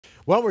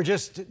Well, we're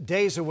just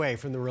days away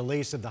from the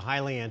release of the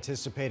highly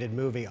anticipated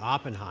movie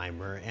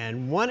Oppenheimer,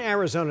 and one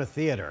Arizona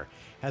theater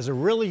has a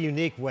really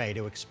unique way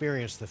to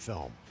experience the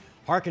film.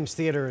 Harkins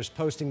Theatre is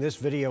posting this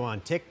video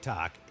on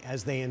TikTok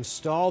as they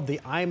installed the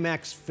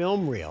IMAX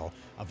film reel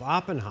of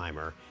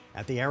Oppenheimer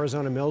at the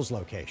Arizona Mills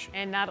location.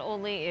 And not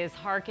only is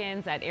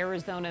Harkins at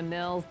Arizona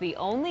Mills the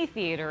only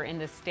theater in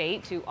the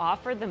state to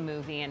offer the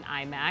movie in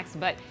IMAX,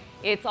 but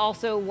it's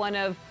also one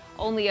of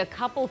only a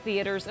couple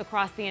theaters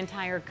across the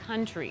entire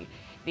country.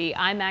 The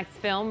IMAX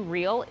film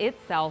reel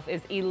itself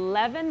is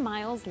 11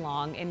 miles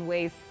long and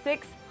weighs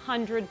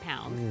 600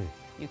 pounds.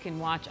 You can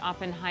watch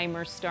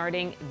Oppenheimer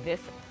starting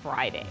this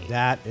Friday.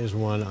 That is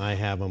one I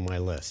have on my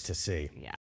list to see. Yeah.